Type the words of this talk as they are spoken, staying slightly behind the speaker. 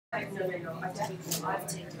No, I've taken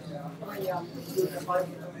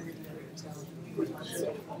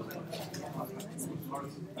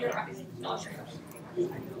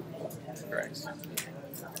Great.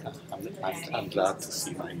 I'm glad to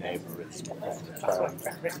see my neighbour is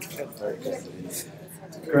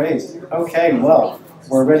Great. Okay, well,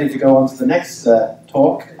 we're ready to go on to the next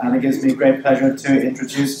talk, and it gives me great pleasure to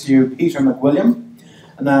introduce to you Peter McWilliam.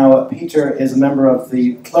 Now, Peter is a member of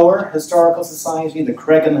the Clower Historical Society, the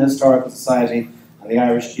Cregan Historical Society, and the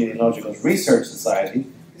Irish Genealogical Research Society.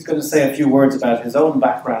 He's going to say a few words about his own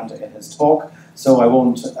background in his talk, so I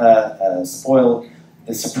won't spoil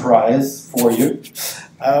the surprise for you.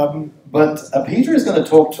 But Peter is going to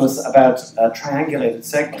talk to us about triangulated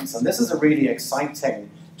segments, and this is a really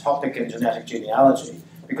exciting topic in genetic genealogy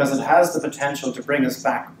because it has the potential to bring us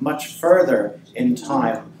back much further in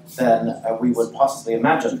time than we would possibly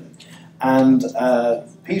imagine. And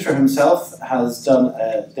Peter himself has done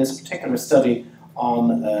this particular study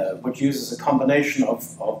on which uses a combination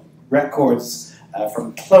of records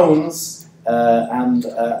from clones and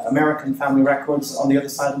American family records on the other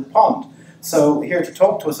side of the pond. So here to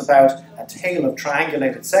talk to us about a tale of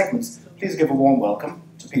triangulated segments, please give a warm welcome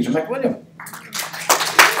to Peter McWilliam.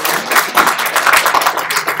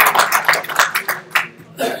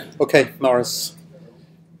 Okay, Morris,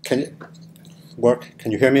 can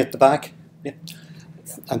you hear me at the back? Yeah.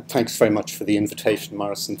 And thanks very much for the invitation,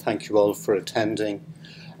 Morris, and thank you all for attending.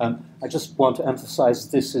 I just want to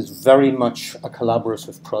emphasize this is very much a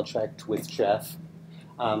collaborative project with Jeff.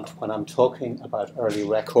 And when I'm talking about early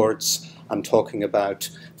records, I'm talking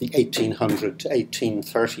about the 1800 to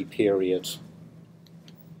 1830 period.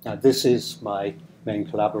 Now, this is my main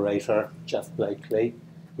collaborator, Jeff Blakely.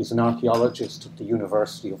 He's an archaeologist at the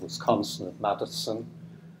University of Wisconsin at Madison.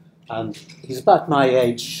 And he's about my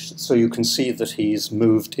age, so you can see that he's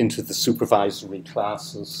moved into the supervisory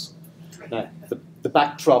classes. Now, the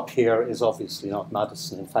backdrop here is obviously not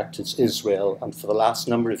Madison. In fact, it's Israel. And for the last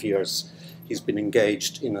number of years, he's been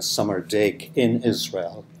engaged in a summer dig in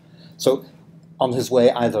Israel. So on his way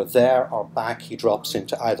either there or back, he drops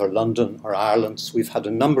into either London or Ireland. So we've had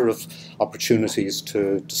a number of opportunities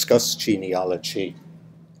to discuss genealogy.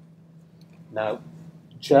 Now,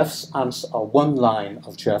 one line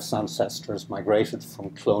of Jeff's ancestors migrated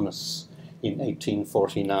from Clones in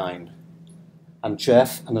 1849. And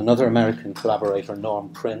Jeff and another American collaborator, Norm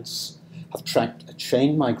Prince, have tracked a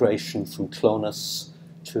chain migration from Clones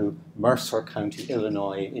to Mercer County,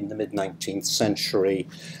 Illinois in the mid-19th century,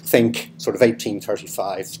 think sort of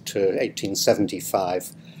 1835 to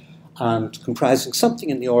 1875, and comprising something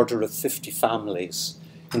in the order of 50 families,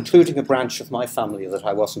 including a branch of my family that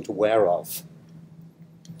I wasn't aware of.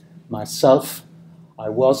 Myself, I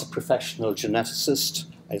was a professional geneticist.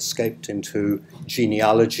 I escaped into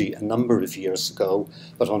genealogy a number of years ago,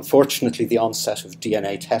 but unfortunately the onset of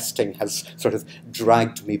DNA testing has sort of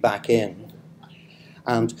dragged me back in.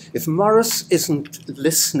 And if Morris isn't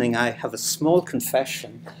listening, I have a small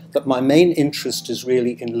confession that my main interest is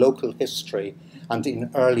really in local history and in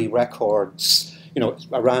early records,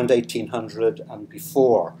 around 1800 and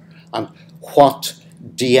before, and what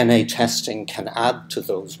DNA testing can add to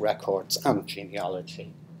those records and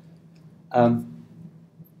genealogy. I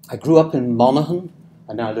grew up in Monaghan.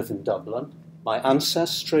 I now live in Dublin. My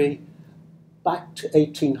ancestry back to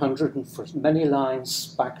 1800 and for many lines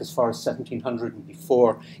back as far as 1700 and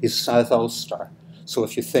before is South Ulster. So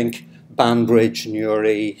if you think Banbridge,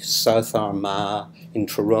 Newry, South Armagh, in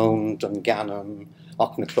Tyrone, Dungannon,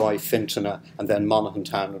 Auchnacloy, Fintona, and then Monaghan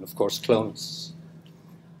Town, and of course Clones.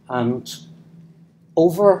 And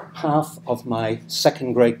over half of my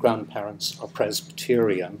second great-grandparents are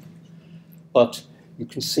Presbyterian, but you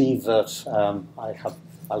can see that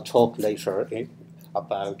I'll talk later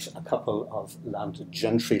about a couple of landed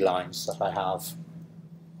gentry lines that I have.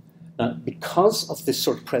 Now, because of this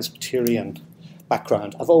sort of Presbyterian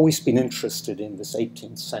background, I've always been interested in this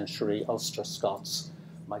 18th century Ulster Scots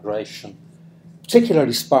migration,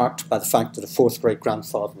 particularly sparked by the fact that a fourth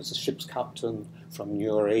great-grandfather was a ship's captain from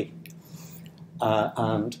Newry,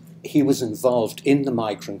 and he was involved in the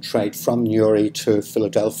migrant trade from Newry to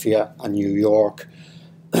Philadelphia and New York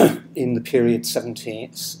in the period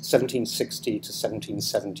 1760 to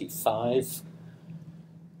 1775.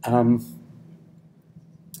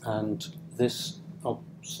 And this,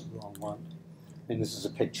 wrong one. And this is a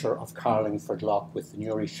picture of Carlingford Lock with the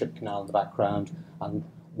Newry Ship Canal in the background and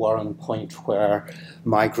Warren Point where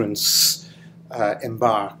migrants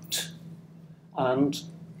embarked. And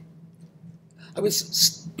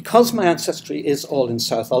because my ancestry is all in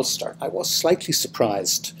South Ulster, I was slightly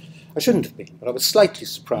surprised I shouldn't have been, but I was slightly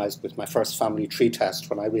surprised with my first family tree test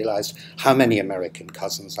when I realised how many American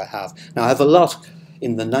cousins I have. Now, I have a lot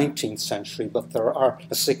in the 19th century, but there are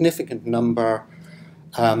a significant number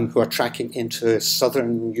who are tracking into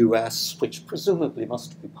southern US, which presumably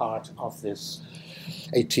must be part of this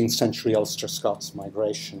 18th century Ulster Scots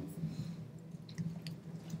migration.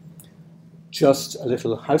 Just a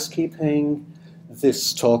little housekeeping.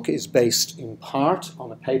 This talk is based in part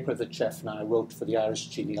on a paper that Jeff and I wrote for the Irish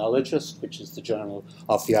Genealogist, which is the journal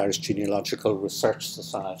of the Irish Genealogical Research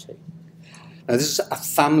Society. Now, this is a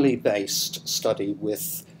family-based study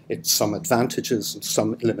with some advantages and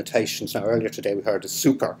some limitations. Now, earlier today we heard a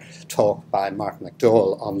super talk by Martin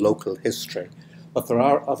McDowell on local history, but there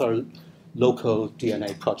are other local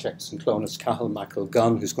DNA projects in Clones. Cathal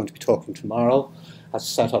McElgunn, who's going to be talking tomorrow, has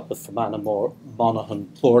set up the Fermanagh Monaghan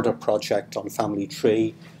border project on family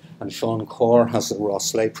tree, and Sean Corr has a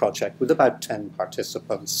Rosslea project with about 10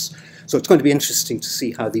 participants. So it's going to be interesting to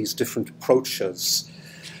see how these different approaches,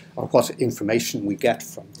 or what information we get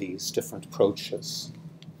from these different approaches.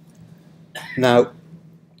 Now,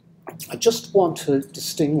 I just want to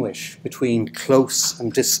distinguish between close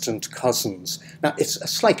and distant cousins. Now, it's a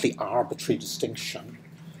slightly arbitrary distinction,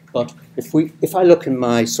 but if I look in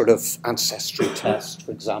my sort of ancestry test,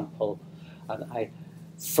 for example, and I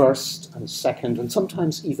first and second and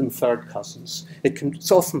sometimes even third cousins,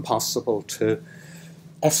 it's often possible to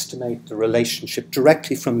estimate the relationship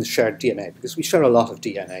directly from the shared DNA, because we share a lot of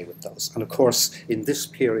DNA with those. And of course, in this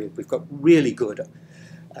period, we've got really good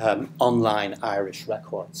online Irish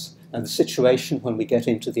records. And the situation when we get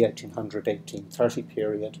into the 1800-1830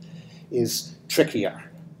 period is trickier.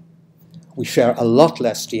 We share a lot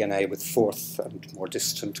less DNA with fourth and more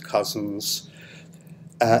distant cousins.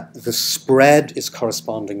 The spread is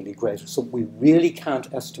correspondingly greater. So we really can't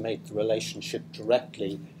estimate the relationship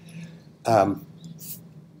directly from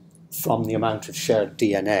the amount of shared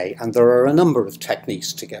DNA. And there are a number of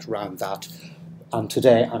techniques to get around that. And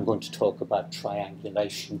today I'm going to talk about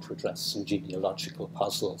triangulation to address some genealogical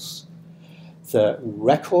puzzles. The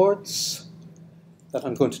records that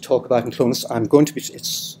I'm going to talk about in Clones,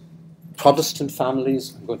 it's Protestant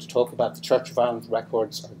families. I'm going to talk about the Church of Ireland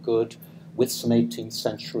records are good, with some 18th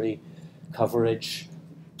century coverage.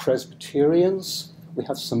 Presbyterians, we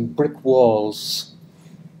have some brick walls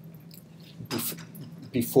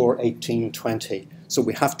before 1820. So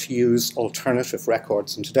we have to use alternative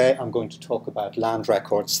records. And today I'm going to talk about land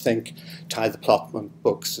records. Think tithe allotment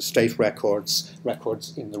books, estate records,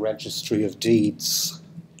 records in the registry of deeds.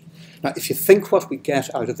 Now, if you think what we get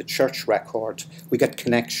out of the church record, we get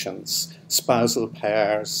connections, spousal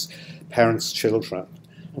pairs, parents, children.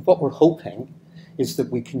 And what we're hoping is that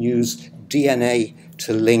we can use DNA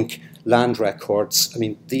to link land records. I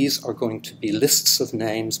mean, these are going to be lists of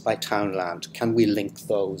names by townland. Can we link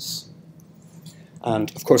those?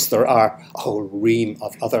 And of course, there are a whole ream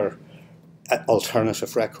of other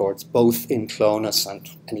alternative records, both in Clones and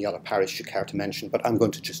any other parish you care to mention, but I'm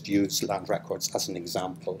going to just use land records as an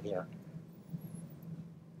example here.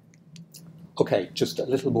 Okay, just a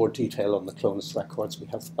little more detail on the Clones records. We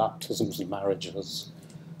have baptisms and marriages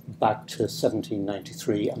back to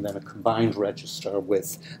 1793, and then a combined register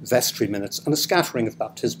with vestry minutes and a scattering of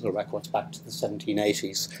baptismal records back to the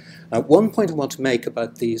 1780s. Now, one point I want to make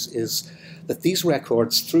about these is that these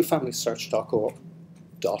records, through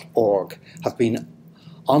familysearch.org, have been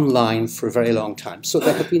online for a very long time, so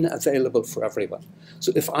they have been available for everyone.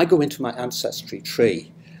 So if I go into my ancestry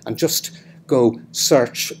tree and just go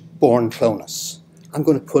search born Clones, I'm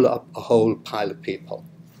going to pull up a whole pile of people.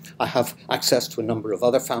 I have access to a number of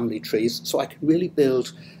other family trees, so I can really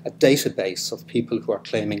build a database of people who are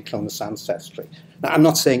claiming Clones ancestry. Now, I'm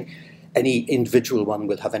not saying any individual one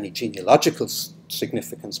will have any genealogical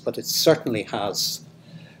significance, but it certainly has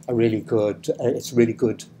a really good, it's a really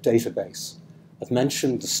good database. I've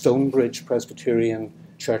mentioned the Stonebridge Presbyterian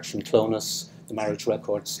Church in Clones. The marriage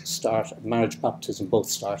records start, marriage baptism both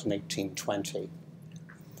start in 1820.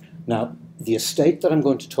 Now, the estate that I'm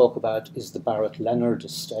going to talk about is the Barrett-Leonard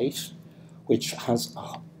estate, which has,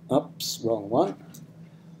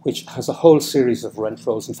 which has a whole series of rent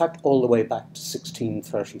rolls, in fact, all the way back to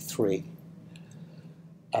 1633.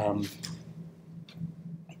 And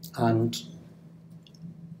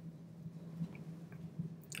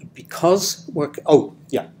because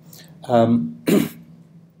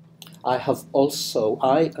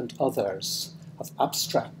I and others have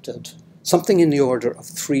abstracted something in the order of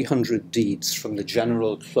 300 deeds from the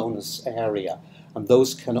general Clones area, and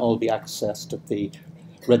those can all be accessed at the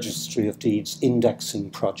Registry of Deeds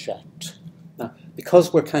indexing project. Now,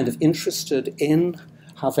 because we're kind of interested in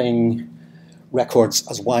having records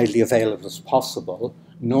as widely available as possible,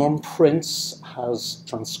 Norm Prince has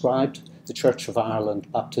transcribed the Church of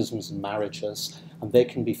Ireland baptisms and marriages, and they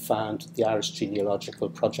can be found at the Irish Genealogical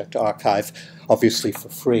Project Archive, obviously for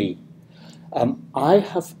free. I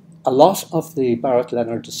have a lot of the Barrett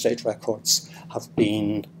Leonard estate records have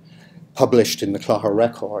been published in the Clogher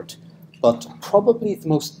Record, but probably the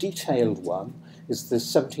most detailed one is the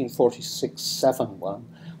 1746-7 one,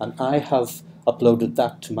 and I have uploaded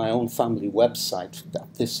that to my own family website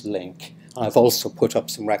at this link. I've also put up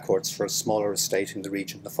some records for a smaller estate in the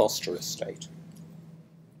region, the Foster estate.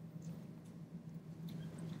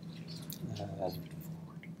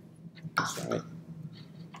 Sorry,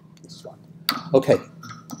 this one. Okay,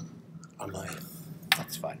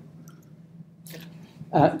 that's fine.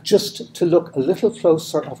 Just to look a little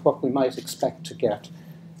closer at what we might expect to get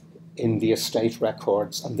in the estate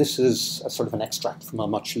records, and this is a sort of an extract from a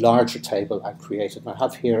much larger table I created. And I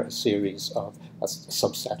have here a series of, a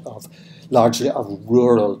subset of, largely of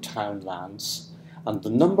rural townlands, and the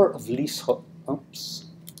number of leaseholders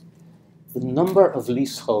in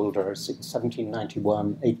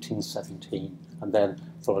 1791, 1817, and then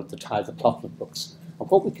for the tithe allotment books. And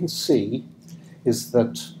what we can see is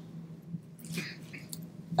that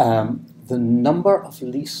the number of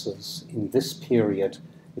leases in this period,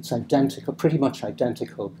 it's identical, pretty much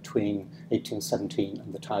identical between 1817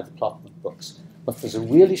 and the tithe allotment books. But there's a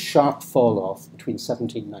really sharp fall off between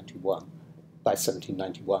 1791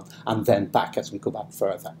 and then back as we go back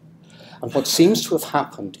further. And what seems to have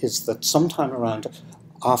happened is that sometime around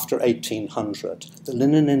after 1800, the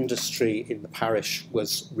linen industry in the parish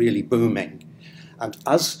was really booming. And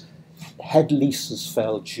as head leases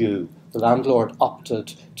fell due, the landlord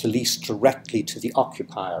opted to lease directly to the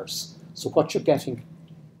occupiers. So what you're getting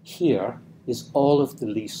here is all of the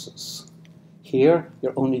leases. Here,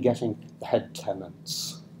 you're only getting the head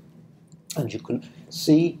tenants. And you can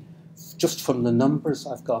see, just from the numbers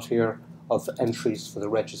I've got here of entries for the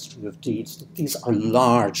Registry of Deeds, that these are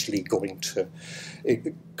largely going to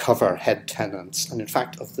cover head tenants. And in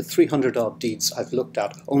fact, of the 300-odd deeds I've looked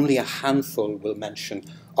at, only a handful will mention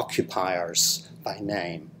occupiers by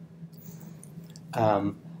name.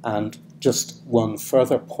 And just one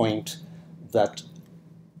further point that,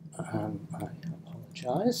 I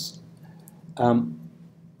apologise,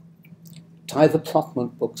 tithe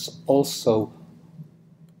allotment books also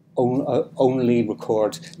only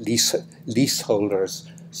record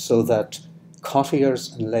leaseholders, so that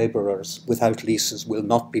cottiers and labourers without leases will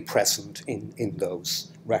not be present in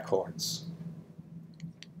those records.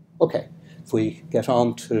 Okay, if we get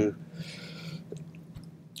on to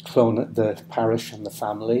the parish and the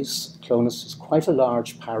families. Clones is quite a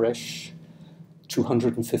large parish,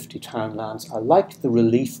 250 townlands. I like the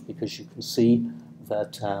relief because you can see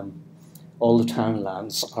that all the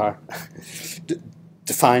townlands are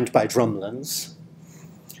defined by drumlins.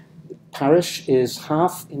 Parish is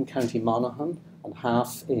half in County Monaghan and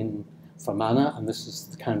half in Fermanagh, and this is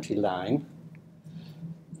the county line.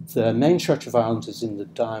 The main Church of Ireland is in the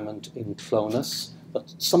Diamond in Clones,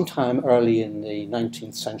 but sometime early in the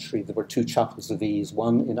 19th century there were two chapels of ease,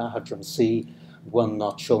 one in Ahadramsea, one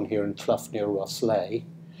not shown here in Clough near Rosslea.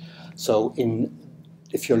 So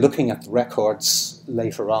if you're looking at the records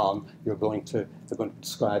later on, they're going to be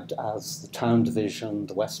described as the Town Division,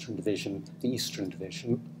 the Western Division, the Eastern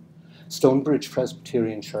Division. Stonebridge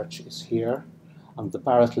Presbyterian Church is here, and the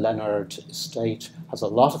Barrett Leonard estate has a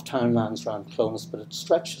lot of townlands around Clones, but it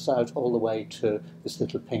stretches out all the way to this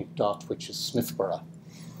little pink dot, which is Smithborough.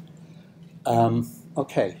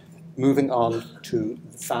 Okay, moving on to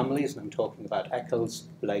the families, and I'm talking about Eccles,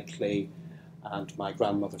 Blakely, and my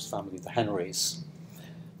grandmother's family, the Henrys.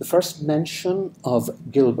 The first mention of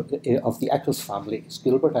the Eccles family is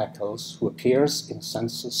Gilbert Eccles, who appears in the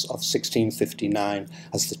census of 1659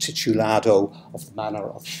 as the titulado of the manor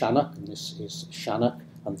of Shannock, and this is Shannock,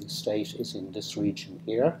 and the estate is in this region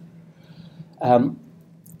here. In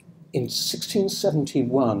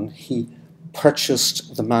 1671, he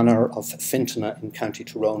purchased the manor of Fintona in County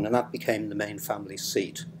Tyrone, and that became the main family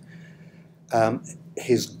seat.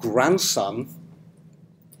 His grandson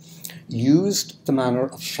used the manor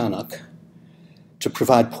of Shannock to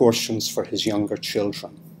provide portions for his younger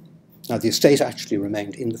children. Now, the estate actually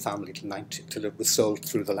remained in the family till it was sold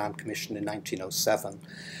through the Land Commission in 1907.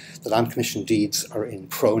 The Land Commission deeds are in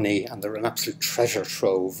Prony, and they're an absolute treasure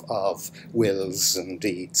trove of wills and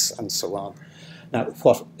deeds and so on. Now,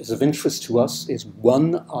 what is of interest to us is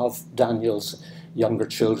one of Daniel's younger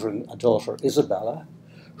children, a daughter, Isabella,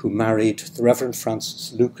 who married the Reverend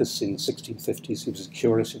Francis Lucas in the 1650s. He was a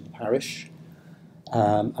curate in the parish,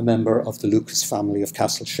 a member of the Lucas family of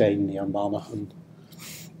Castleshane near Monaghan,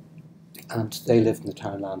 and they lived in the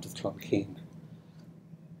townland of Clonkeen.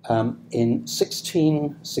 In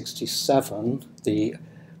 1667, the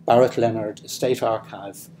Barrett Leonard Estate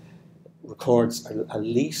Archive records a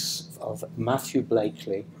lease of Matthew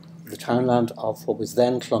Blakely, the townland of what was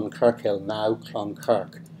then Clonkerkill, now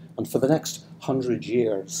Clonkirk. And for the next 100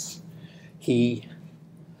 years, he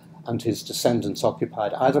and his descendants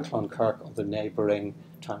occupied either Clonkirk or the neighbouring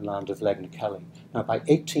townland of Legnakelly. Now, by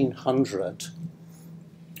 1800,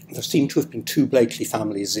 there seem to have been two Blakely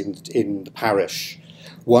families in the parish,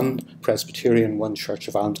 one Presbyterian, one Church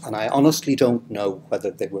of Ireland, and I honestly don't know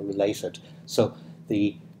whether they were related. So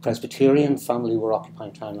the Presbyterian family were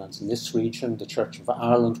occupying townlands in this region, the Church of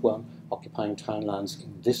Ireland one occupying townlands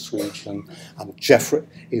in this region, and Geoffrey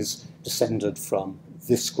is descended from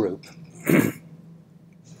this group.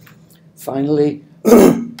 Finally,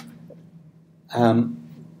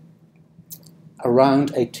 around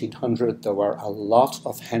 1800, there were a lot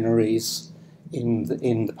of Henrys in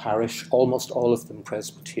the parish, almost all of them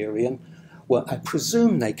Presbyterian. Well, I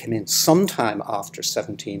presume they came in sometime after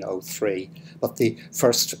 1703, but the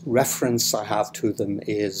first reference I have to them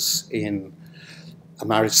is in a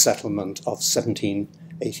marriage settlement of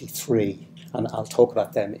 1783, and I'll talk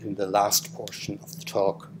about them in the last portion of the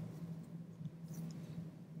talk.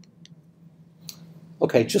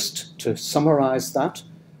 Okay, just to summarize that,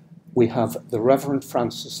 we have the Reverend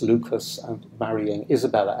Francis Lucas and marrying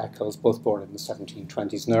Isabella Eccles, both born in the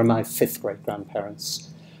 1720s, and they're my fifth great-grandparents.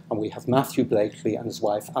 And we have Matthew Blakely and his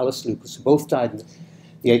wife Alice Lucas, who both died in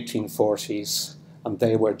the 1840s, and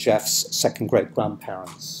they were Jeff's second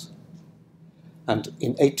great-grandparents. And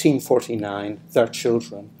in 1849, their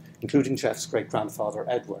children, including Jeff's great-grandfather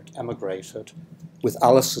Edward, emigrated with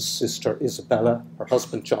Alice's sister Isabella, her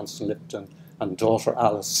husband Johnson Lipton, and daughter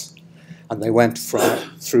Alice. And they went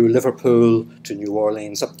through Liverpool to New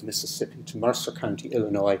Orleans, up the Mississippi to Mercer County,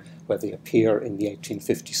 Illinois, where they appear in the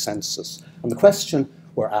 1850 census. And the question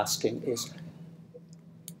we're asking is,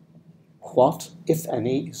 what, if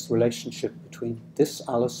any, is the relationship between this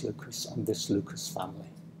Alice Lucas and this Lucas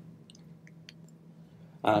family?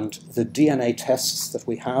 And the DNA tests that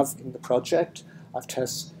we have in the project,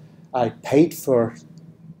 I paid for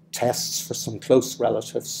tests for some close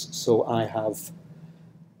relatives, so I have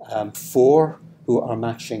 4 who are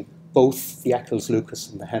matching both the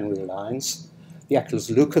Eccles-Lucas and the Henry lines. The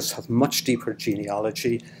Eccles-Lucas have much deeper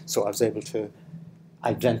genealogy, so I was able to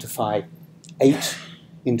identify 8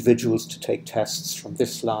 individuals to take tests from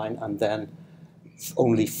this line, and then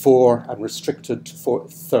only 4, and restricted to 4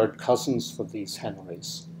 third cousins for these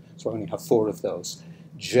Henrys. So I only have 4 of those.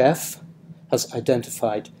 Jeff has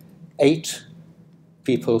identified 8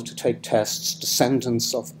 people to take tests,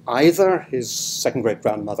 descendants of either his second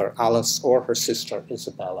great-grandmother Alice or her sister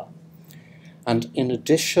Isabella. And in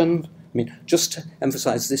addition, just to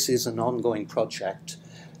emphasize, this is an ongoing project.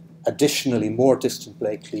 Additionally, more distant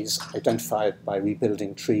Blakeleys identified by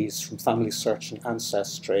rebuilding trees from family search and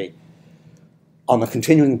ancestry. On a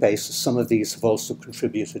continuing basis, some of these have also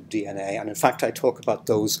contributed DNA, and in fact I talk about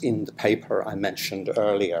those in the paper I mentioned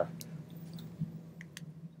earlier.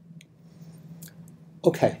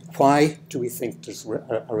 Okay, why do we think there's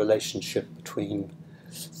a relationship between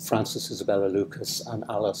Francis Isabella Lucas and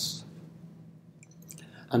Alice?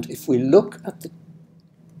 And if we look at the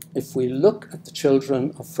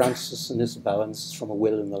children of Francis and Isabella, and this is from a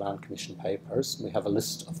will in the Land Commission papers, we have a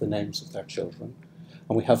list of the names of their children,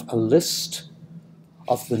 and we have a list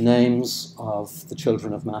of the names of the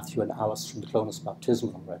children of Matthew and Alice from the Clonus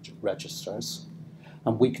baptismal registers,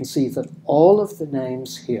 and we can see that all of the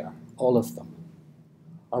names here, all of them,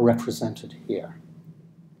 are represented here.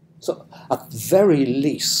 So at the very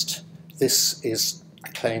least, this is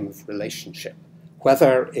a claim of relationship.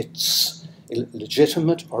 Whether it's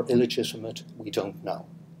legitimate or illegitimate, we don't know.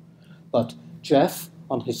 But Jeff,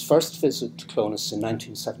 on his first visit to Clonus in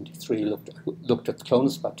 1973, looked at the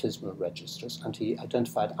Clonus baptismal registers, and he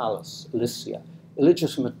identified Alice, Alicia,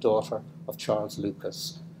 illegitimate daughter of Charles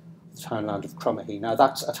Lucas, the townland of Crumahee. Now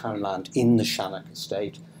that's a townland in the Shannock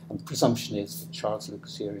estate, and the presumption is that Charles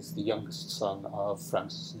Lucas here is the youngest son of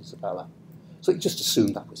Francis and Isabella. So he just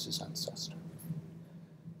assumed that was his ancestor.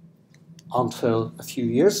 Until a few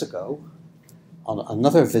years ago, on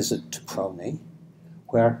another visit to Cromie,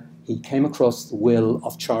 where he came across the will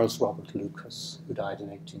of Charles Robert Lucas, who died in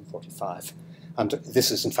 1845. And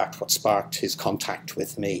this is, in fact, what sparked his contact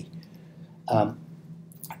with me.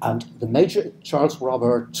 And the major, Charles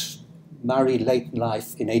Robert married late in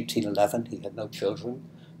life in 1811. He had no children.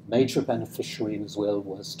 The major beneficiary in his will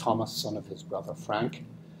was Thomas, son of his brother Frank.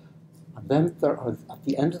 And then there are, at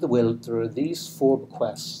the end of the will, there are these 4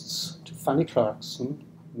 bequests to Fanny Clarkson,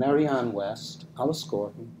 Mary Ann West, Alice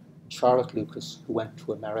Gordon, Charlotte Lucas, who went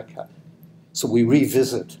to America. So we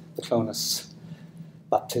revisit the Clonus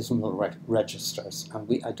baptismal registers, and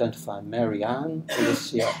we identify Mary Ann,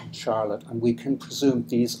 Alicia, and Charlotte, and we can presume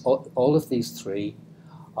all of these three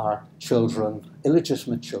are children,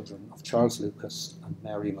 illegitimate children of Charles Lucas and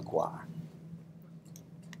Mary Maguire.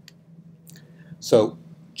 So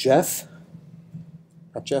Jeff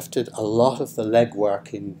did a lot of the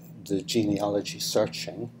legwork in the genealogy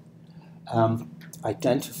searching,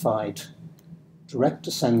 identified direct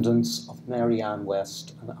descendants of Mary Ann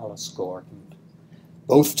West and Alice Gordon.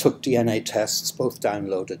 Both took DNA tests, both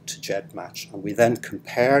downloaded to GEDmatch, and we then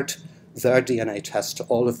compared their DNA test to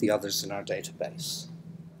all of the others in our database.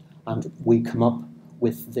 And we come up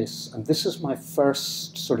with this, and this is my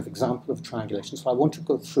first sort of example of triangulation, so I want to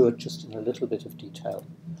go through it just in a little bit of detail.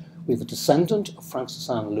 We have a descendant of Frances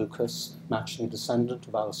Ann Lucas matching a descendant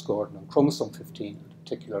of Alice Gordon on chromosome 15 at a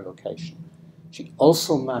particular location. She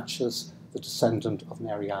also matches the descendant of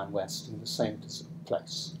Mary Ann West in the same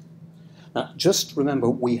place. Now, just remember,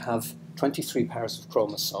 we have 23 pairs of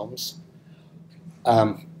chromosomes,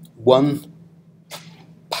 one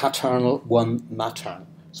paternal, one maternal.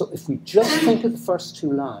 So if we just think of the first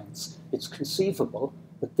two lines, it's conceivable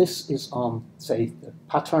that this is on, say, the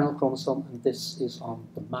paternal chromosome and this is on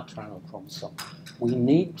the maternal chromosome. We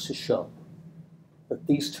need to show that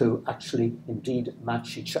these two actually indeed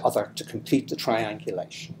match each other to complete the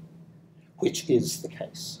triangulation, which is the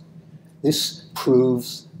case. This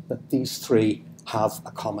proves that these three have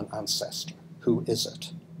a common ancestor. Who is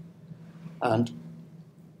it? And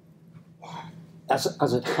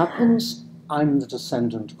as it happens, I'm the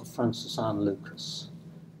descendant of Frances Ann Lucas.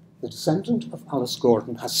 The descendant of Alice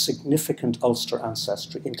Gordon has significant Ulster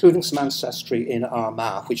ancestry, including some ancestry in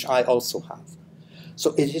Armagh, which I also have.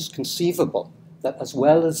 So it is conceivable that as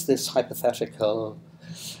well as this hypothetical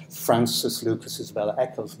Frances Lucas Isabella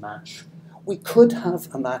Eccles match, we could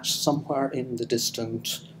have a match somewhere in the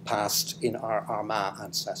distant past in our Armagh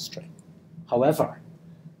ancestry. However,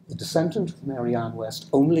 the descendant of Mary Ann West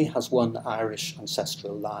only has one Irish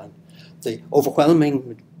ancestral line. The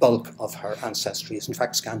overwhelming bulk of her ancestry is in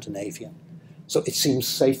fact Scandinavian. So it seems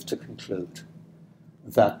safe to conclude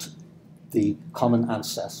that the common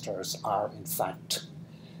ancestors are in fact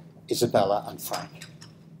Isabella and Frank.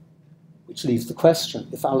 Which leaves the question,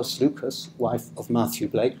 if Alice Lucas, wife of Matthew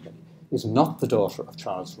Blakely, is not the daughter of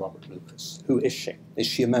Charles Robert Lucas, who is she? Is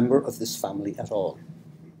she a member of this family at all?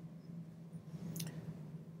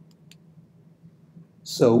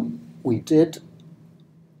 So we did,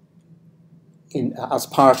 as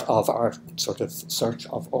part of our sort of search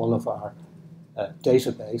of all of our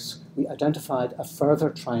database, we identified a further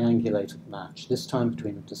triangulated match, this time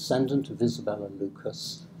between a descendant of Isabella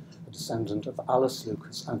Lucas, a descendant of Alice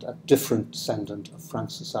Lucas, and a different descendant of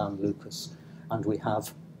Frances Ann Lucas. And we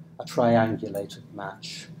have a triangulated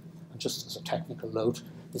match. And just as a technical note,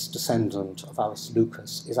 this descendant of Alice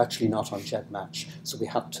Lucas is actually not on GEDmatch, so we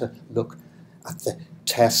had to look at the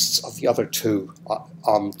tests of the other two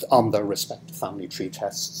on their respective family tree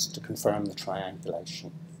tests to confirm the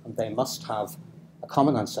triangulation. And they must have a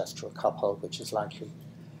common ancestral couple, which is likely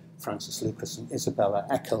Frances Lucas and Isabella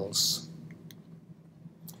Eccles.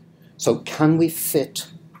 So can we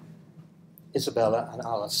fit Isabella and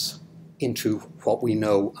Alice into what we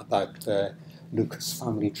know about the Lucas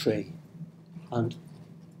family tree? And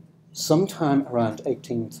sometime around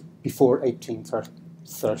before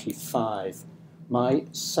 1835, my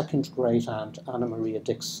second great aunt, Anna Maria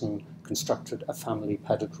Dixon, constructed a family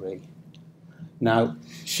pedigree. Now,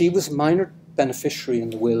 she was a minor beneficiary in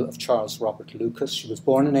the will of Charles Robert Lucas. She was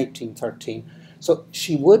born in 1813, so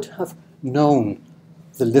she would have known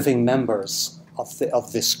the living members of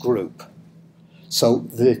this group. So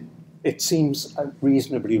it seems a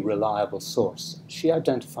reasonably reliable source. She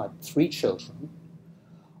identified 3 children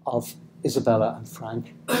of Isabella and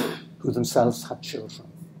Frank, who themselves had children.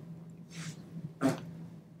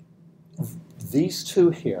 These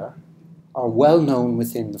two here are well known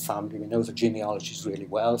within the family. We know the genealogies really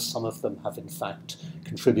well. Some of them have in fact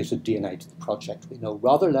contributed DNA to the project. We know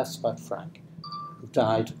rather less about Frank, who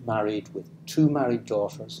died married with 2 married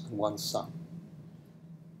daughters and 1 son.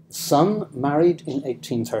 The son married in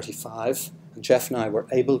 1835, and Jeff and I were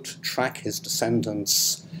able to track his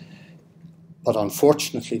descendants, but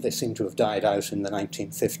unfortunately they seem to have died out in the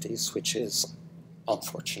 1950s, which is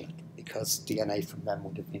unfortunate because DNA from them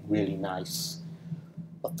would have been really nice.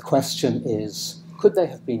 But the question is, could they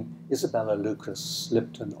have been Isabella Lucas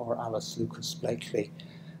Lipton or Alice Lucas Blakely?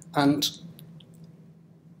 And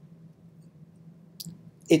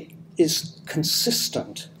it is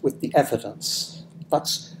consistent with the evidence.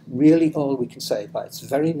 That's really all we can say. By its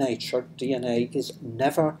very nature, DNA is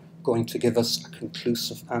never going to give us a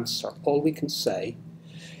conclusive answer. All we can say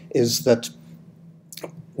is that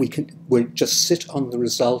we'll just sit on the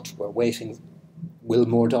result. We're waiting. Will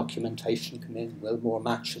more documentation come in? Will more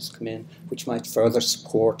matches come in, which might further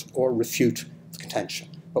support or refute the contention?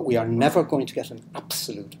 But we are never going to get an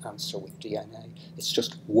absolute answer with DNA. It's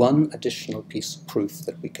just one additional piece of proof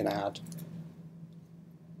that we can add.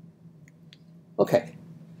 Okay,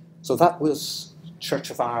 so that was Church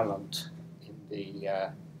of Ireland in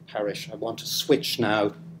the parish. I want to switch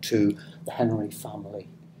now to the Henry family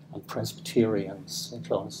and Presbyterians in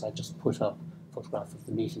Clones. I just put up a photograph of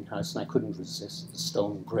the meeting house, and I couldn't resist the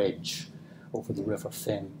stone bridge over the River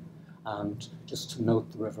Finn. And just to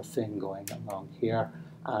note the River Finn going along here,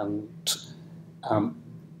 and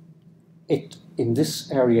in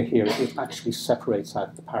this area here, it actually separates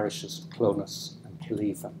out the parishes of Clones and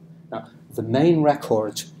Killeven. Now, the main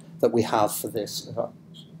record that we have for this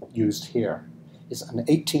used here is an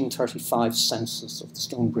 1835 census of the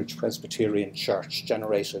Stonebridge Presbyterian Church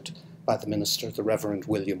generated by the minister, the Reverend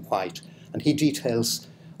William White. And he details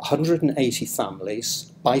 180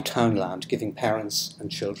 families by townland giving parents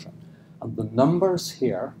and children. And the numbers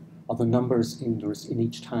here are the numbers in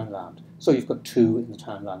each townland. So you've got 2 in the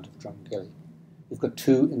townland of Drumgilly. You've got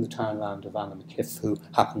 2 in the townland of Annamakiff, who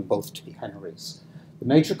happen both to be Henrys. The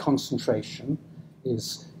major concentration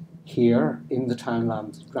is here in the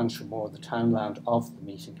townland, Granshire-Moor, the townland of the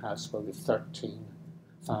meeting house, where we have 13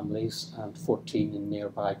 families and 14 in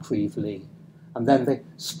nearby Creevely. And then they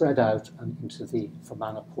spread out and into the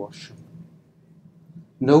Fermanagh portion.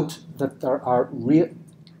 Note that there are the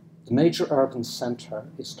major urban centre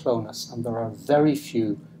is Clones, and there are very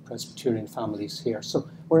few Presbyterian families here. So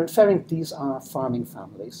we're inferring these are farming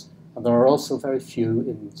families, and there are also very few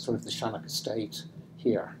in sort of the Shannock estate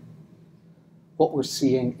here. What we're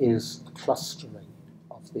seeing is a clustering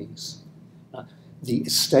of these. The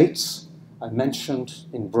estates I mentioned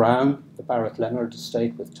in brown, the Barrett-Leonard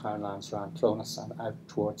estate with townlands around Clones and out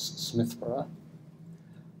towards Smithborough.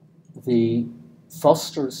 The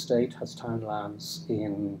Foster estate has townlands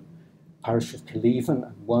in parish of Killeven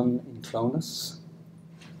and 1 in Clones.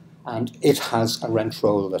 And it has a rent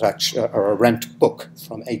roll that actually, or a rent book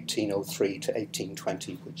from 1803 to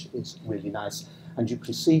 1820, which is really nice. And you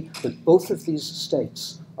can see that both of these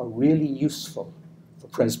estates are really useful for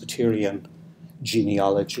Presbyterian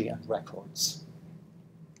genealogy and records.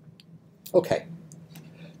 Okay,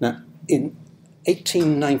 now in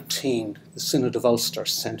 1819, the Synod of Ulster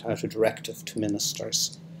sent out a directive to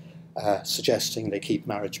ministers suggesting they keep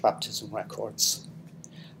marriage baptism records.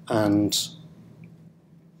 And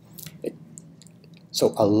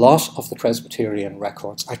so a lot of the Presbyterian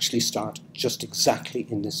records actually start just exactly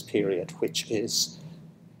in this period, which is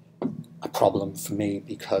a problem for me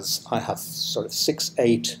because I have sort of 6,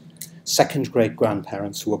 8 second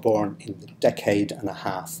great-grandparents who were born in the decade and a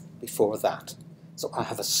half before that. So I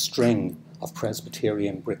have a string of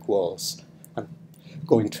Presbyterian brick walls. I'm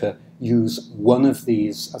going to use one of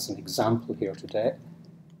these as an example here today.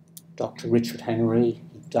 Dr. Richard Henry,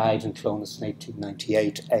 he died in Clones in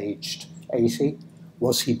 1898, aged 80.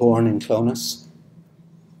 Was he born in Clones?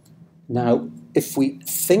 Now, if we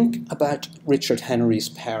think about Richard Henry's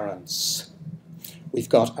parents, we've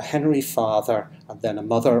got a Henry father and then a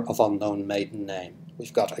mother of unknown maiden name.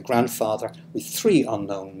 We've got a grandfather with 3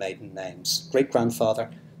 unknown maiden names. Great-grandfather,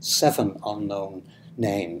 7 unknown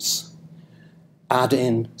names. Add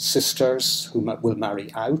in sisters who will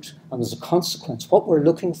marry out, and as a consequence, what we're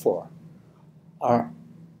looking for are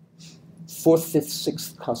 4th, 5th,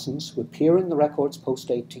 6th cousins who appear in the records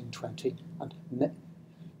post-1820, and the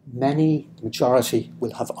majority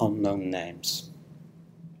will have unknown names.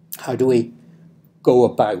 How do we go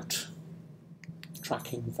about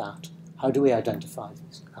tracking that? How do we identify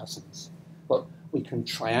these cousins? Well, we can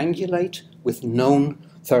triangulate with known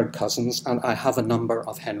 3rd cousins, and I have a number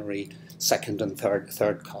of Henry 2nd and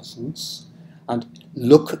 3rd cousins, and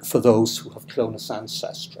look for those who have Clonus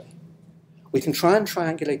ancestry. We can try and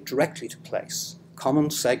triangulate directly to place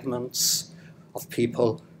common segments of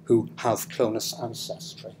people who have Clonus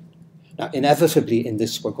ancestry. Now, inevitably in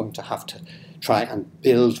this, we're going to have to try and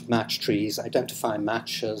build match trees, identify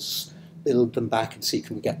matches, build them back and see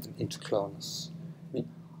can we get them into Clonus. I mean,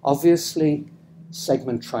 obviously,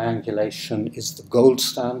 segment triangulation is the gold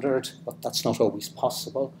standard, but that's not always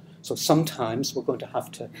possible. So sometimes we're going to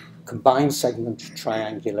have to combine segment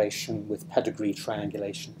triangulation with pedigree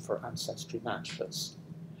triangulation for ancestry matches.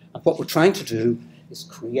 And what we're trying to do is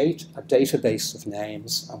create a database of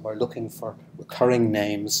names, and we're looking for recurring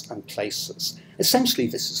names and places. Essentially,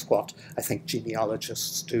 this is what I think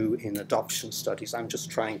genealogists do in adoption studies. I'm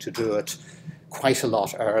just trying to do it quite a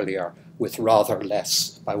lot earlier with rather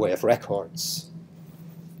less by way of records.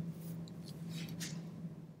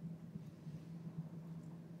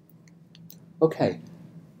 Okay,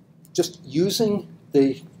 just using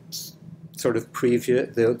the sort of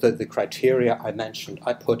the criteria I mentioned,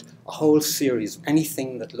 I put a whole series,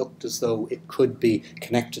 anything that looked as though it could be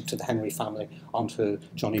connected to the Henry family, onto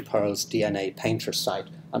Johnny Pearl's DNA painter site.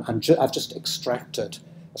 And I've just extracted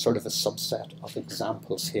a sort of a subset of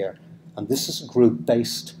examples here. And this is a group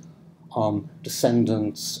based on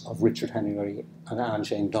descendants of Richard Henry and Anne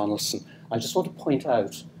Jane Donaldson. I just want to point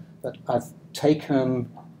out that I've taken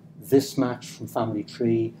this match from Family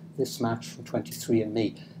Tree, this match from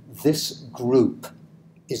 23andMe. This group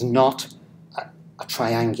is not a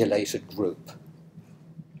triangulated group.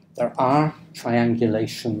 There are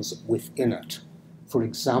triangulations within it. For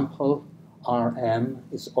example, RM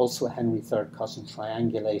is also a Henry third cousin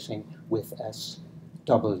triangulating with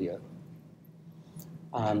SW.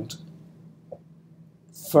 And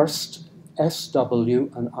first, SW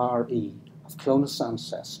and RE have clonus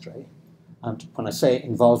ancestry. And when I say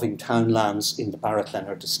involving townlands in the Barrett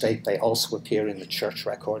Leonard estate, they also appear in the church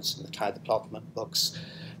records, in the Tithe Allotment books,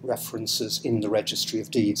 references in the Registry of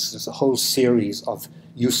Deeds. There's a whole series of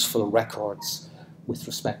useful records with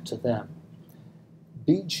respect to them.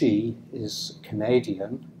 BG is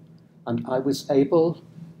Canadian, and I was able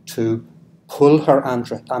to pull her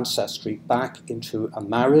ancestry back into a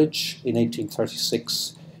marriage in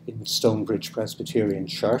 1836 in Stonebridge Presbyterian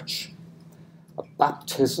Church, a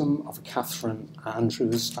baptism of Catherine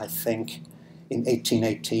Andrews, I think, in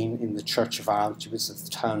 1818 in the Church of Ireland. She was at the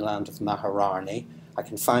townland of Mahararney. I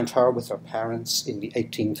can find her with her parents in the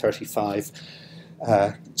 1835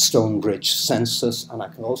 Stonebridge census, and I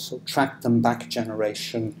can also track them back a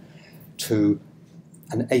generation to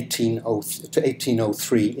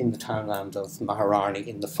 1803 in the townland of Mahararney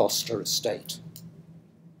in the Foster estate.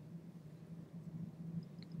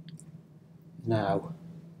 Now,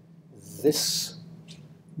 this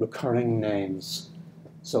recurring names.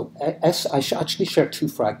 So I actually share two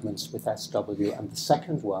fragments with SW, and the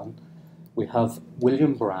second one, we have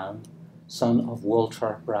William Brown, son of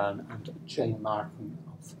Walter Brown and Jane Martin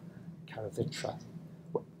of Caravitra.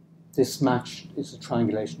 This match is a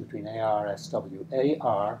triangulation between AR, SW.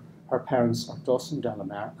 AR, her parents are Dawson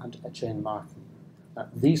Delamere and a Jane Martin. Now,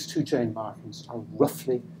 these two Jane Martins are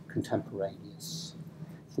roughly contemporaneous.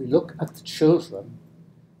 If we look at the children,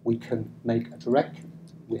 we can make a direct,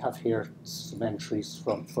 we have here some entries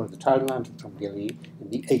for the townland of Drumgilly in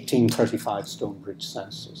the 1835 Stonebridge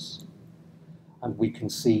census. And we can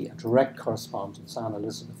see a direct correspondence, Anne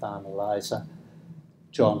Elizabeth, Anne Eliza,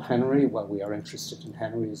 John Henry. Well, we are interested in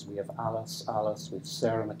Henry's. We have Alice, we have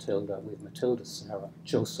Sarah Matilda, we have Matilda Sarah,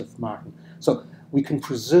 Joseph Martin. So we can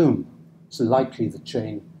presume it's likely that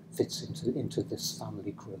Jane fits into this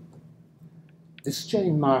family group. This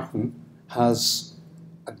Jane Martin has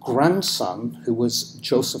a grandson who was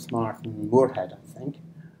Joseph Martin Moorhead, I think.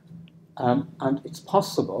 And it's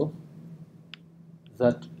possible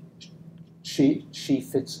that she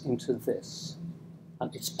fits into this.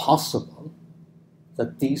 And it's possible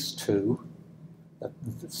that these two, that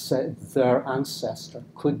their ancestor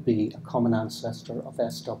could be a common ancestor of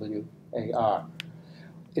SWAR.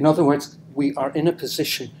 In other words, we are in a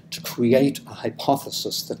position to create a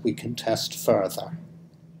hypothesis that we can test further.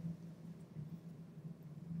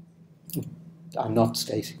 I'm not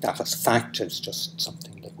stating that as fact, it's just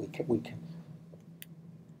something that we can.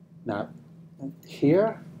 Now,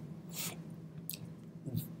 here,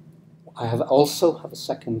 I also have a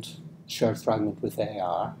second shared fragment with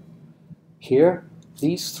AR. Here,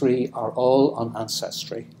 these three are all on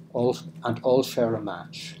ancestry, and all share a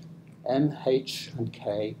match. M, H, and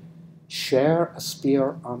K share a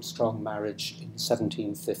Spear-Armstrong marriage in the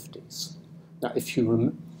 1750s. Now, if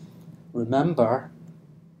you remember,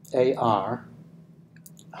 AR,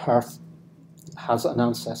 has an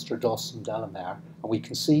ancestor, Dawson Delamere, and we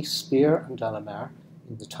can see Spear and Delamere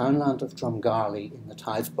in the townland of Drumgarley in the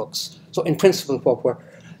Tithe books. So in principle, what we're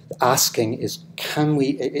asking is, can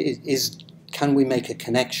we make a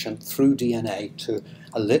connection through DNA to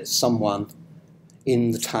someone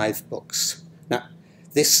in the Tithe books? Now,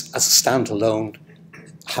 this as a standalone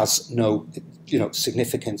has no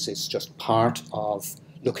significance. It's just part of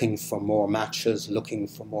looking for more matches, looking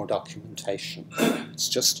for more documentation. It's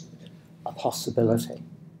just a possibility.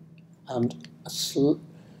 And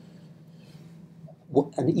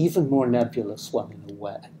an even more nebulous one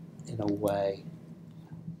in a way.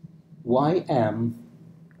 YM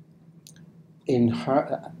in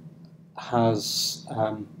her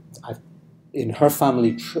in her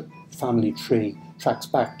family tree tracks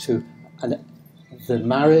back to the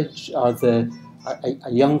marriage, or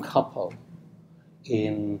a young couple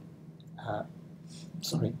in, a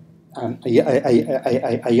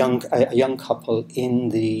young couple in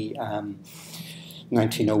the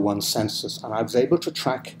 1901 census, and I was able to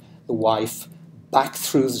track the wife back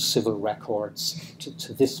through the civil records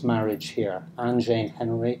to this marriage here, Anne Jane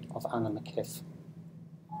Henry of Anna McKiff.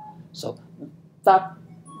 So that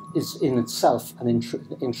is in itself an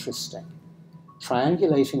interesting.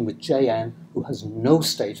 Triangulating with JN, who has no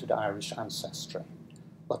stated Irish ancestry,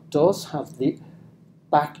 but does have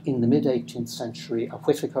back in the mid-18th century, a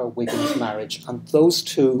Whittaker-Wiggins marriage, and those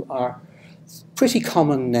two are pretty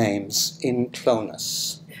common names in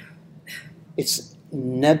Clonus. It's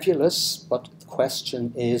nebulous, but the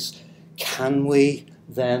question is, can we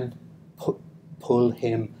then pull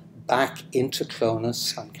him back into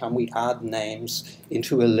Clonus, and can we add names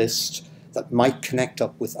into a list that might connect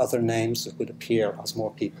up with other names that would appear as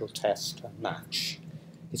more people test and match?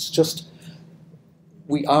 It's just,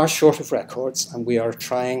 we are short of records, and we are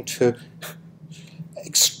trying to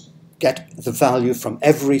get the value from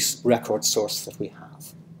every record source that we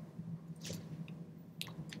have.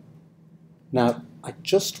 Now, I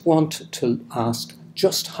just want to ask,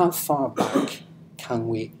 just how far back can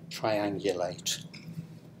we triangulate?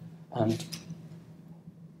 And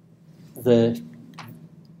this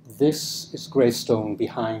is gravestone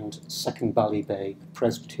behind Second Ballybeg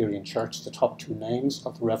Presbyterian Church. The top two names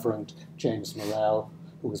of the Reverend James Morrell,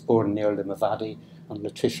 who was born near Limavady, and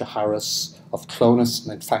Letitia Harris of Clonus,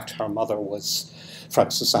 and in fact her mother was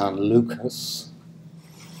Frances Ann Lucas.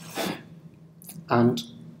 And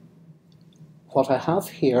what I have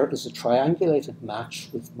here is a triangulated match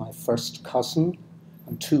with my first cousin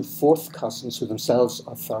and two fourth cousins, who themselves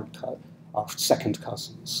are second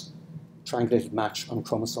cousins. Triangulated match on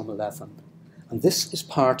chromosome 11. And this is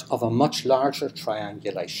part of a much larger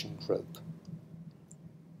triangulation group.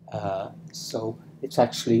 So it's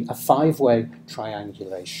actually a five-way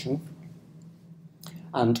triangulation.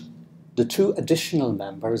 And the two additional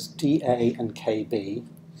members, DA and KB,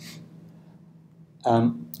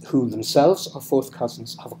 who themselves are fourth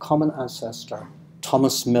cousins, have a common ancestor,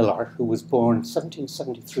 Thomas Miller, who was born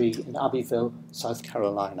 1773 in Abbeville, South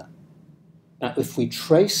Carolina. Now, if we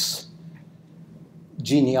trace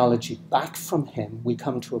genealogy back from him, we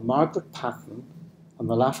come to a Margaret Patton, and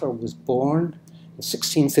the latter was born in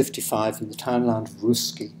 1655 in the townland of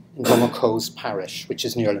Ruski in Drumacose parish, which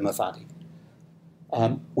is near Limavady.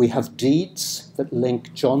 We have deeds that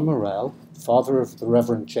link John Morrell, father of the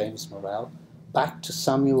Reverend James Morrell, back to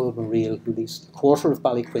Samuel Morrell, who leased a quarter of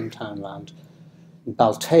Ballyquin townland in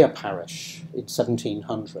Baltea parish in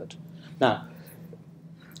 1700. Now,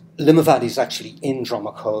 Limavady is actually in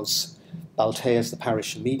Drumacose. Baltea is the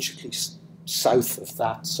parish immediately south of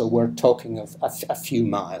that, so we're talking of a few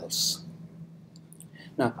miles.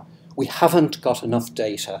 Now, we haven't got enough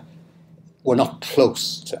data. We're not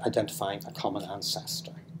close to identifying a common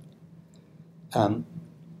ancestor.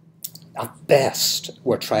 At best,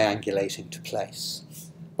 we're triangulating to place.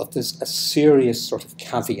 But there's a serious sort of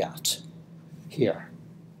caveat here.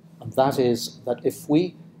 And that is that if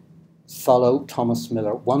we follow Thomas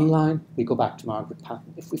Miller one line, we go back to Margaret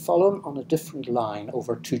Patton. If we follow him on a different line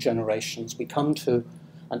over two generations, we come to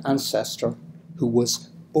an ancestor who was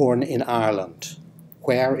born in Ireland.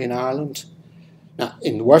 Where in Ireland? Now,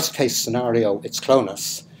 in the worst case scenario, it's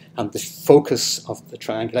Clonus, and the focus of the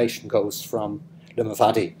triangulation goes from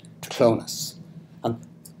Limavady to Clonus. And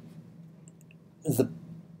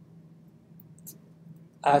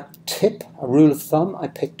a tip, a rule of thumb I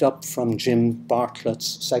picked up from Jim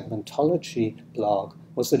Bartlett's segmentology blog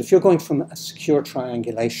was that if you're going from a secure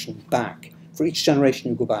triangulation back, for each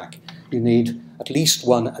generation you go back, you need at least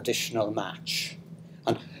one additional match.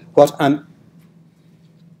 And what I'm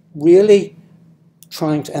really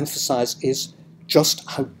trying to emphasize is just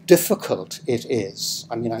how difficult it is.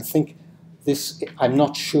 I mean, I think I'm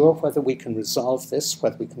not sure whether we can resolve this,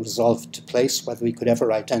 whether we can resolve it to place, whether we could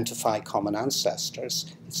ever identify common ancestors.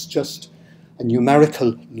 It's just a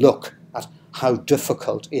numerical look at how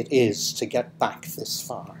difficult it is to get back this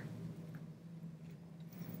far.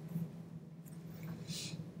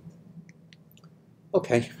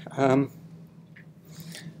 Okay,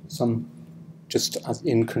 just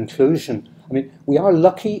in conclusion, I mean, we are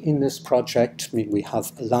lucky in this project. I mean, we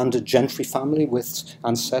have a landed gentry family with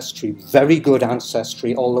ancestry, very good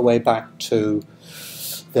ancestry, all the way back to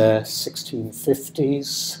the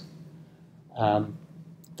 1650s.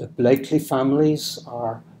 The Blakely families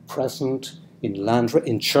are present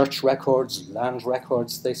in church records, land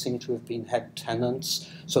records. They seem to have been head tenants.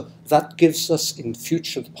 So that gives us in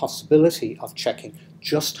future the possibility of checking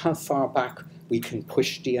just how far back we can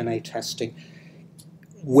push DNA testing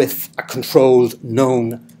with a controlled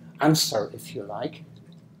known answer, if you like.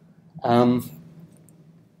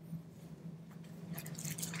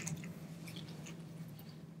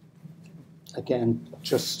 Again,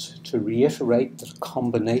 just to reiterate that a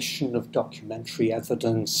combination of documentary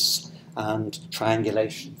evidence and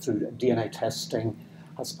triangulation through DNA testing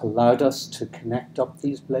has allowed us to connect up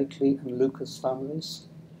these Blakely and Lucas families.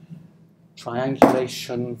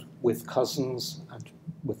 Triangulation with cousins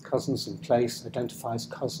in place identifies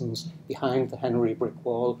cousins behind the Henry brick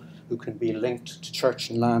wall who can be linked to church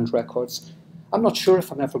and land records. I'm not sure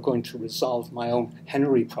if I'm ever going to resolve my own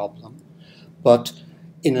Henry problem, but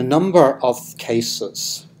in a number of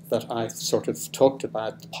cases that I've sort of talked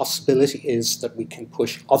about, the possibility is that we can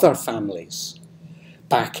push other families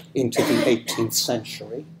back into the 18th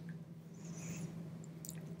century.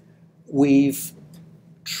 We've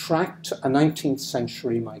tracked a 19th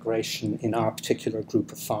century migration in our particular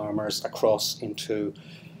group of farmers across into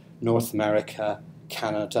North America,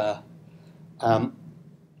 Canada,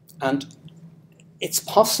 and it's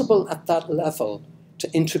possible at that level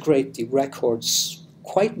to integrate the records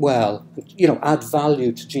quite well, add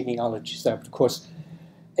value to genealogies there. But of course,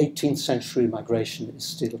 18th century migration is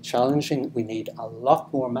still challenging. We need a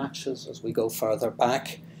lot more matches as we go further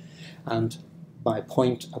back. And my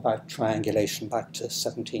point about triangulation back to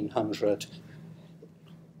 1700,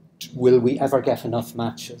 will we ever get enough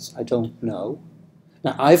matches? I don't know.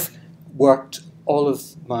 Now, I've worked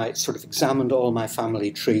examined all my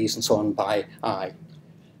family trees and so on by eye.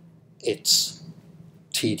 It's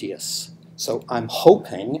tedious. So I'm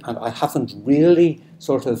hoping, and I haven't really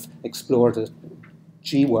sort of explored it,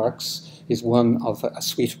 GWorks is one of a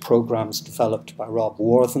suite of programs developed by Rob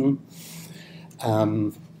Worthen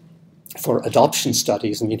for adoption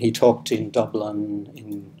studies. I mean, he talked in Dublin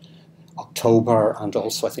in October and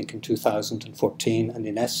also I think in 2014, and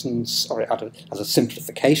in essence, or as a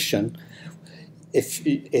simplification, if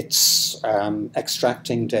it's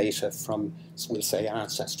extracting data from, we'll say, an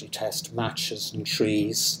ancestry test, matches and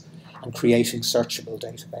trees, and creating searchable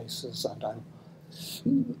databases, and I'm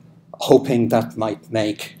hoping that might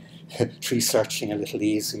make tree searching a little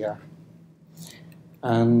easier.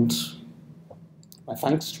 And my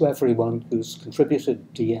thanks to everyone who's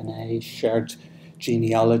contributed DNA, shared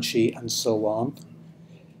genealogy, and so on.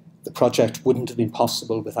 The project wouldn't have been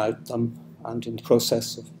possible without them, and in the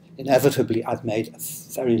process of inevitably I've made a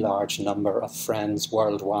very large number of friends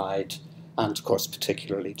worldwide, and of course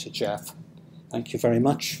particularly to Jeff. Thank you very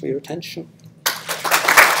much for your attention.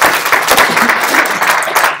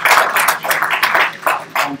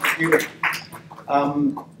 Thank you.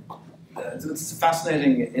 It's a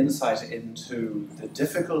fascinating insight into the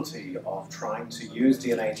difficulty of trying to use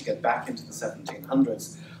DNA to get back into the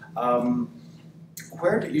 1700s.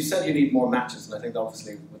 You said you need more matches, and I think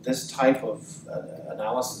obviously with this type of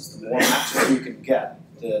analysis, the more matches you can get,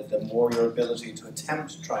 the more your ability to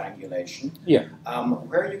attempt triangulation. Yeah.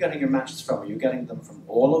 Where are you getting your matches from? Are you getting them from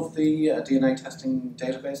all of the DNA testing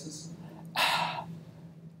databases?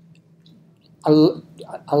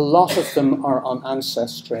 A lot of them are on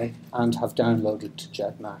Ancestry and have downloaded to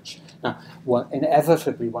GEDmatch. Now,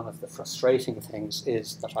 inevitably one of the frustrating things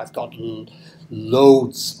is that I've got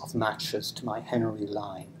loads of matches to my Henry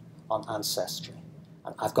line on Ancestry.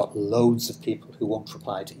 And I've got loads of people who won't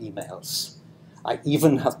reply to emails. I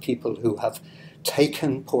even have people who have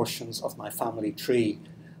taken portions of my family tree,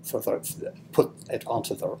 put it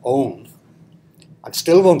onto their own, and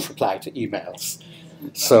still won't reply to emails.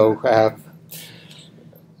 So,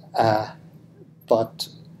 but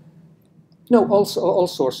no, also all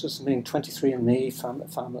sources. I mean,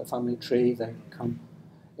 23andMe, family tree, they come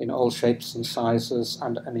in all shapes and sizes.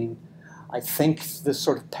 And I mean, I think this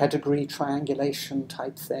sort of pedigree triangulation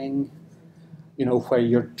type thing, where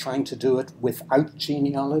you're trying to do it without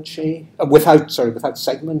genealogy, without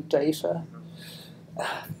segment data.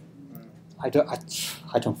 I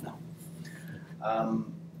don't know.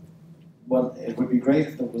 Well, it would be great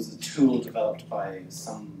if there was a tool developed by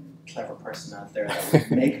some clever person out there that would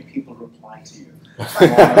make people reply to you, or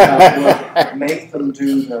that would make them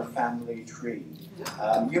do their family tree.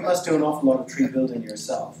 You must do an awful lot of tree building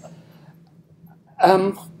yourself.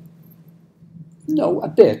 No, a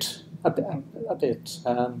bit. Do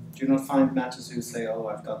you not find matches who say, "Oh,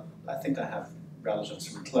 I think I have relatives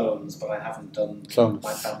from Clones, but I haven't done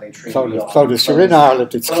my family tree." Clonus, you're in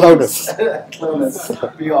Ireland, it's Clonus.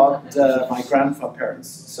 Clonus, beyond my grandparents.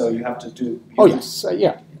 So you have to do... Oh, yes,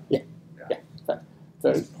 yeah.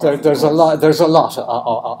 There's a lot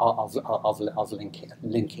of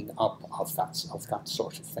linking up of that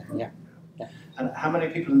sort of thing, yeah. And how many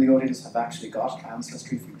people in the audience have actually got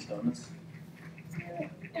ancestry from Clonus?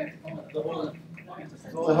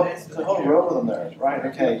 There's a whole row of them there. Right,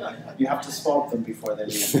 okay. You have to spot them before they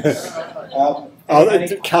leave.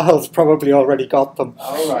 Cahill's probably already got them.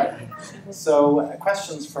 All right. So,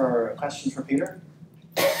 questions for Peter?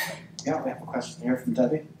 Yeah, we have a question here from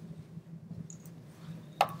Debbie.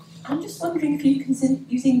 I'm just wondering if you consider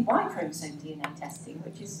using Y chromosome DNA testing,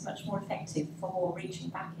 which is much more effective for reaching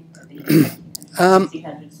back into the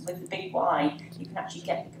 1600s. With the big Y, you can actually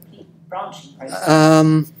get the complete branching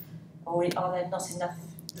process. Or are there not enough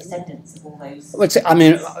descendants of all those? I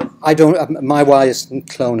mean, I don't. My Y isn't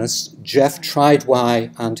clonus. Jeff tried Y,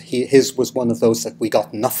 and his was one of those that we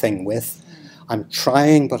got nothing with. I'm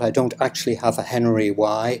trying, but I don't actually have a Henry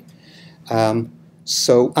Y. And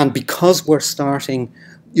because we're starting,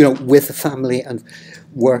 with the family and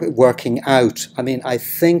working out, I mean, I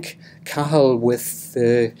think Cahill with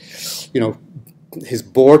his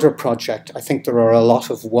border project, I think there are a lot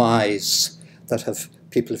of Ys that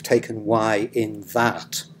people have taken Y in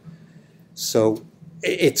that. So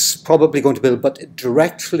it's probably going to build, but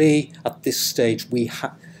directly at this stage we've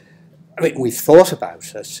thought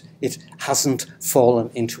about it. It hasn't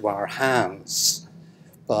fallen into our hands,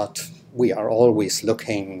 but we are always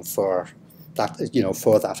looking for that,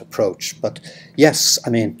 for that approach. But yes, I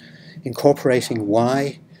mean, incorporating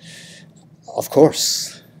Y, of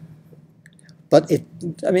course. But it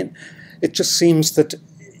just seems that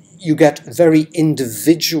you get very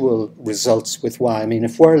individual results with Y. I mean,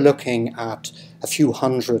 if we're looking at a few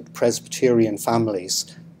hundred Presbyterian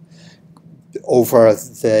families over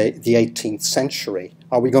the 18th century,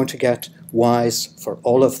 are we going to get Ys for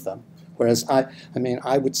all of them? Whereas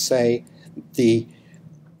I would say the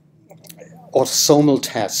autosomal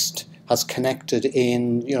test has connected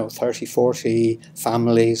in 30, 40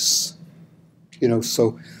 families,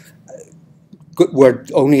 so we're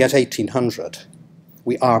only at 1800.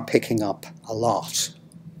 We are picking up a lot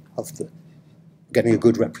of getting a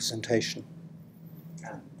good representation.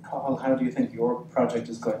 Carl, how do you think your project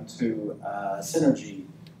is going to synergy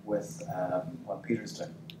with what Peter's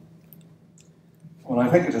doing? Well, I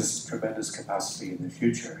think it has tremendous capacity in the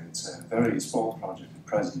future. It's a very small project at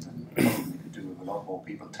present, and probably could do with a lot more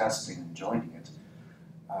people testing and joining it.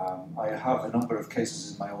 I have a number of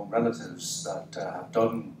cases in my own relatives that have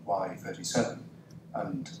done Y37,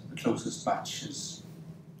 and the closest match is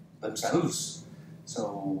themselves.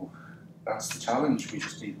 So that's the challenge. We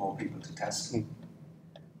just need more people to test.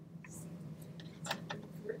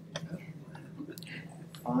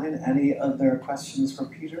 Fine. Any other questions for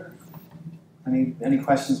Peter? Any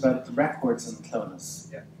questions about the records in Clonus?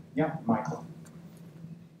 Yeah, Michael.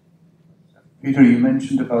 Peter, you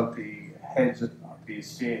mentioned about the heads of the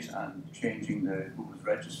estate and changing who was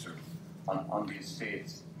registered on the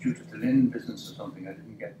estate due to the linen business or something. I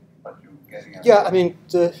didn't get what you were getting at. Yeah, I mean,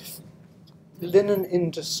 the linen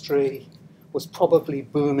industry was probably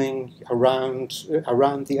booming around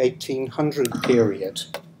the 1800 period.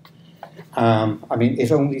 I mean,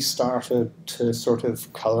 it only started to sort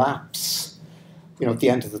of collapse, at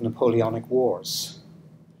the end of the Napoleonic Wars.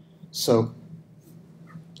 So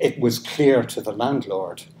it was clear to the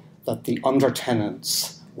landlord that the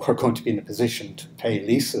undertenants were going to be in a position to pay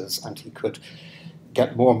leases, and he could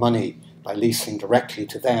get more money by leasing directly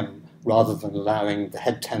to them rather than allowing the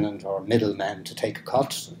head tenant or middlemen to take a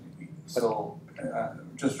cut. So,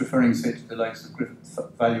 just referring, say, to the likes of Griffith's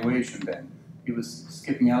valuation then, he was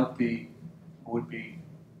skipping out if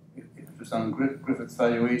it was on Griffith's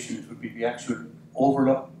valuation, it would be the actual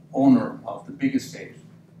owner of the big estate.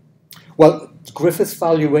 Well, Griffith's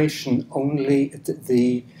valuation, only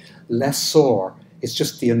the lessor is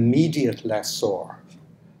just the immediate lessor.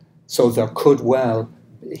 So that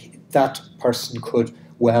person could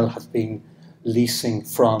well have been leasing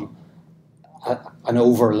from a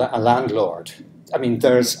landlord. I mean,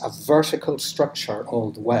 there's a vertical structure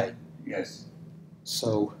all the way. Yes.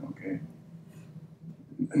 So. Okay.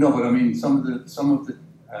 No, but I mean, some of the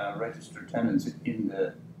registered tenants in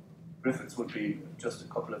the Griffiths would be just a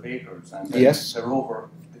couple of acres, and yes,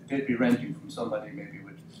 they'd be renting from somebody maybe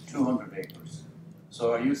with 200 acres.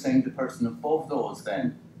 So are you saying the person above those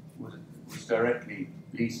then was directly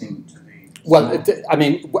leasing to the... Well, I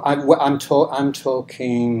mean, I'm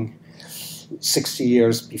talking 60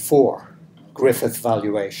 years before Griffith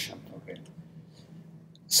valuation. Okay.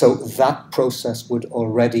 So that process would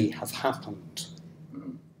already have happened.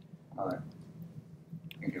 Mm-hmm. All right.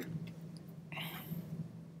 Thank you.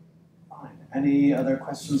 Fine. Any other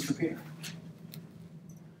questions for Peter?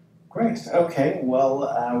 Great. Okay.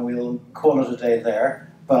 Well, we'll call it a day there.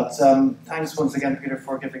 But thanks once again, Peter,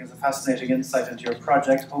 for giving us a fascinating insight into your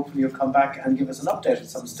project. Hopefully you'll come back and give us an update at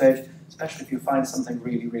some stage, especially if you find something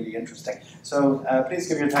really, really interesting. So please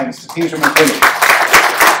give your thanks to Peter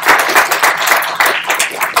McWilliam.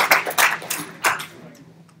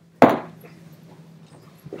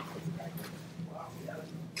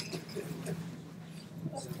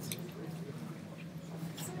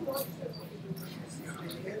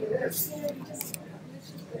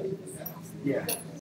 Yeah.